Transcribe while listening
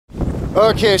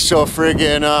Okay, so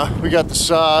friggin' we got the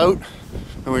saw out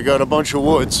and we got a bunch of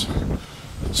woods.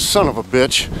 Son of a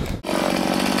bitch.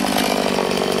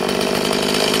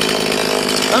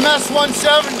 MS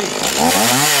 170.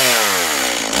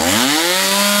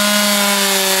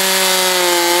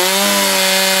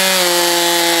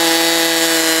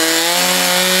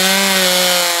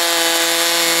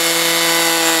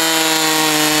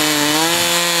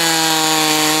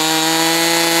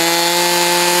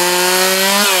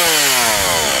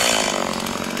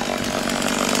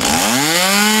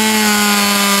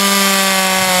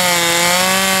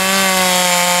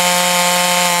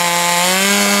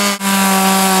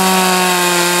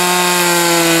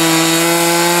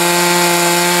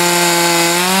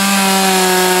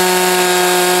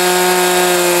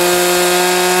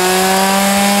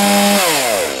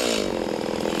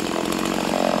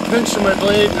 Pinching my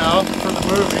blade now for the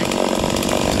movie.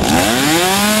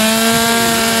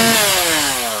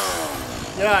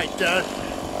 Yeah, I did.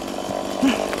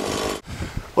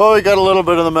 Well, we got a little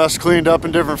bit of the mess cleaned up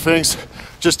and different things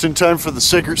just in time for the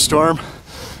cigarette storm.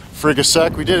 Frig a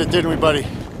sec, we did it, didn't we, buddy?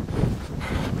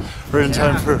 Right in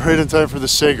time for the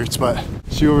cigarettes. But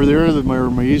see over there that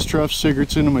my ease trough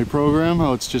cigarettes into my program,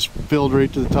 how it's just filled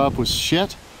right to the top with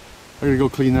shit. I gotta go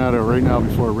clean that out right now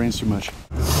before it rains too much.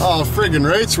 Oh, friggin'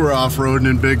 rights, we're off-roading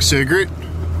in Big Cigarette,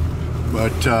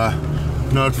 but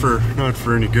not for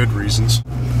any good reasons.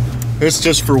 It's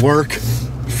just for work,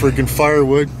 friggin'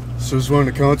 firewood. So it's one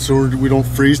account so we don't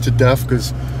freeze to death.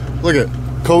 Cause look at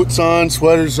coats on,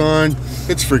 sweaters on.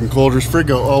 It's friggin' cold as frig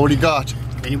out. Oh, what do you got?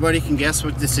 Anybody can guess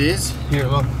what this is? Here,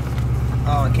 look.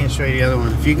 Oh, I can't show you the other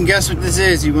one. If you can guess what this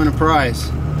is, you win a prize.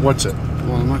 What's it?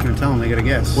 Well, I'm not gonna tell them. They gotta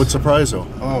guess. What's the prize though?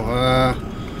 Oh,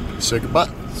 cigarette butt.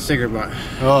 Cigarette butt.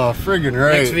 Oh, friggin'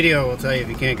 right. Next video will tell you if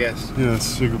you can't guess. Yeah,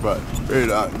 cigarette butt.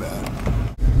 Right on, man.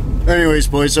 Anyways,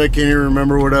 boys, I can't even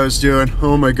remember what I was doing.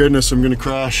 Oh my goodness, I'm gonna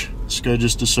crash. This guy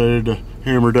just decided to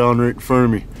hammer down right in front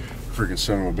of me. Friggin'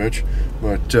 son of a bitch.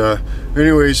 But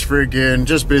anyways, friggin'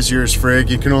 just busy as frig.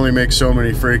 You can only make so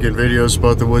many friggin' videos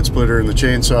about the wood splitter and the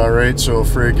chainsaw, right? So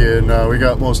friggin' we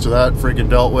got most of that friggin'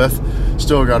 dealt with.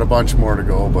 Still got a bunch more to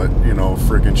go, but you know,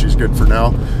 friggin' she's good for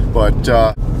now.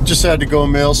 But just had to go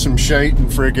mail some shite and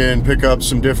friggin' pick up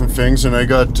some different things, and I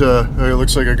got it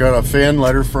looks like I got a fan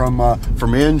letter from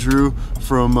Andrew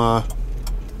from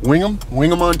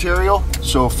Wingham, Ontario.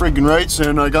 So friggin' rights,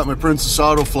 and I got my Princess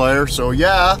Auto flyer. So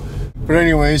yeah. But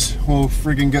anyways, we'll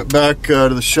friggin' get back to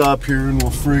the shop here, and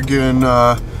we'll friggin'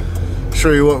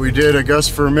 show you what we did, I guess,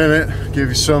 for a minute. Give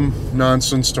you some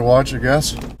nonsense to watch, I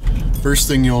guess. First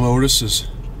thing you'll notice is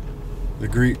the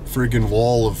great friggin'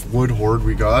 wall of wood hoard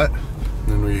we got. And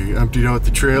then we emptied out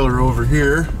the trailer over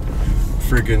here.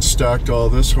 Friggin' stacked all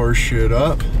this horse shit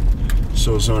up.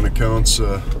 So it's on accounts,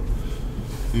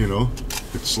 you know,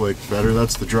 it's like better.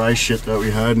 That's the dry shit that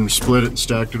we had, and we split it and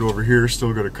stacked it over here.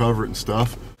 Still got to cover it and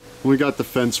stuff. We got the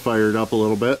fence fired up a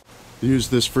little bit. Used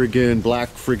this friggin' black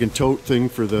friggin' tote thing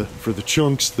for the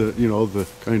chunks, that you know, the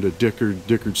kind of Dickard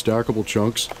stackable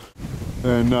chunks.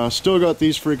 And still got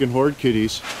these friggin' hoard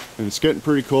kitties, and it's getting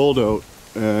pretty cold out.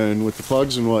 And with the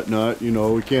plugs and whatnot, you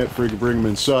know, we can't friggin' bring them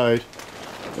inside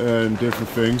and different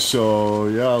things. So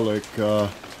yeah, like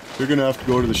they're gonna have to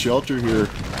go to the shelter here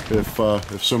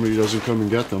if somebody doesn't come and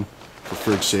get them, for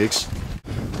frig's sakes.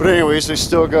 But anyways, I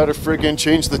still gotta friggin'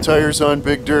 change the tires on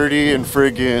Big Dirty and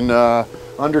friggin'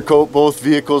 undercoat both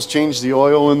vehicles, change the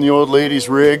oil in the old lady's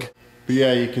rig. But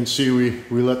yeah, you can see we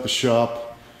let the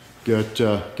shop get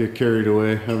carried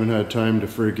away. Haven't had time to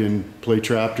friggin' play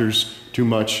traptors too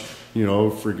much. You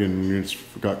know, friggin' it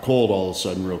got cold all of a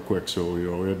sudden real quick, so you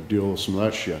know, we had to deal with some of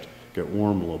that shit. Get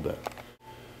warm a little bit.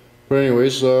 But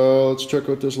anyways, let's check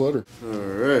out this letter.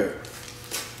 Alright.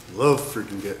 Love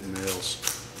friggin' getting mails.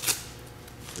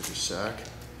 Friggin' sack.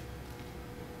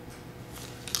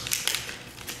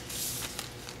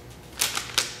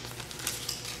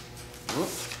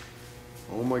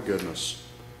 Oh my goodness.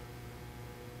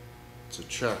 It's a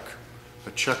check.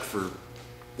 A check for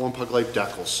One Pug Life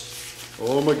decals.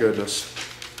 Oh my goodness.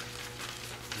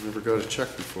 Never got a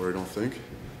check before, I don't think.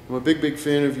 I'm a big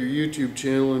fan of your YouTube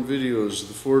channel and videos.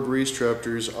 The Ford Race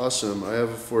Tractor is awesome. I have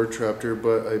a Ford Tractor,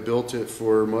 but I built it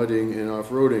for mudding and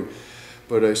off-roading.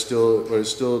 But it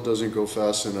still doesn't go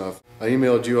fast enough. I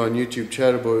emailed you on YouTube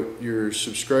chat about your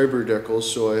subscriber decals,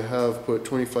 so I have put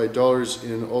 $25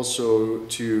 in also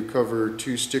to cover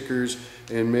 2 stickers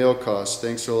and mail costs.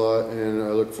 Thanks a lot, and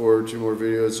I look forward to more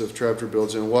videos of tractor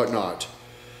builds and whatnot.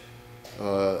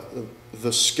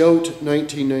 The Scout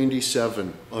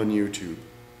 1997 on YouTube.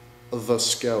 The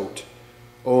Scout.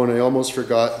 Oh, and I almost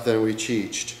forgot, then we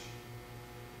cheeched.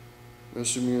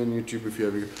 Message me on YouTube if you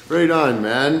have. Right on,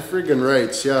 man. Friggin'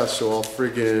 rights. Yeah, so I'll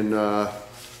friggin'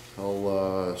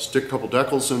 I'll stick a couple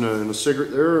decals in a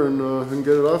cigarette there and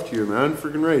get it off to you, man.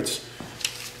 Friggin' rights.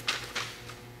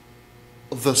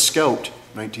 The Scout,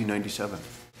 1997.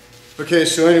 Okay,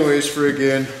 so anyways,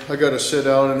 friggin', I gotta sit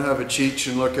down and have a cheech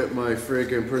and look at my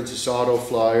friggin' Princess Auto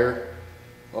flyer.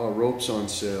 Oh, rope's on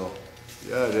sale.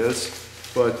 Yeah, it is.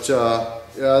 But,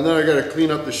 yeah, and then I gotta clean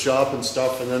up the shop and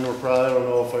stuff, and then I don't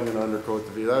know if I'm gonna undercoat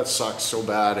the vehicle. That sucks so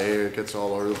bad, eh? It gets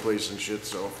all over the place and shit,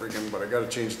 so friggin', but I gotta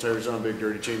change the tires on Big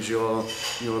Dirty, change the oil,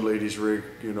 ladies rig,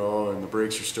 and the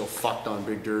brakes are still fucked on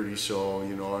Big Dirty, so,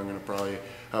 I'm gonna probably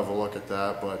have a look at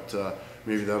that, but,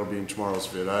 maybe that'll be in tomorrow's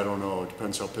vid. I don't know. It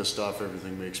depends how pissed off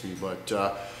everything makes me. But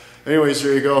anyways,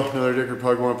 there you go. Another Dicker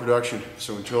Pug 1 production.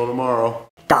 So until tomorrow.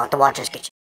 Don't watch us get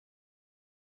you.